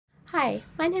Hi,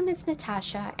 my name is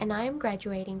Natasha and I am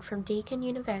graduating from Deakin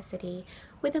University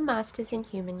with a Master's in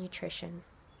Human Nutrition.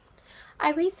 I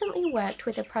recently worked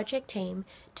with a project team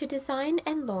to design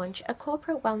and launch a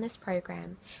corporate wellness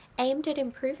program aimed at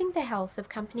improving the health of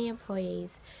company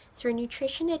employees through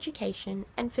nutrition education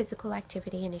and physical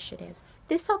activity initiatives.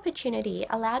 This opportunity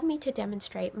allowed me to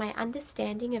demonstrate my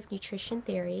understanding of nutrition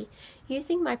theory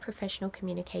using my professional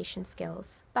communication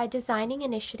skills. By designing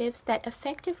initiatives that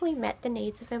effectively met the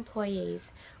needs of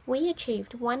employees, we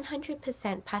achieved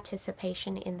 100%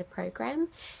 participation in the program,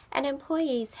 and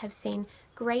employees have seen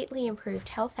greatly improved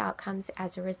health outcomes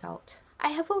as a result. I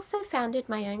have also founded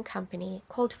my own company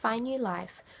called Find New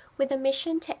Life with a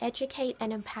mission to educate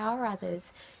and empower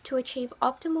others to achieve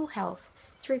optimal health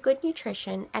through good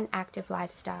nutrition and active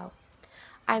lifestyle.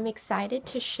 I'm excited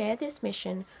to share this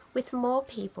mission with more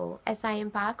people as I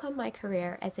embark on my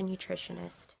career as a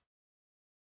nutritionist.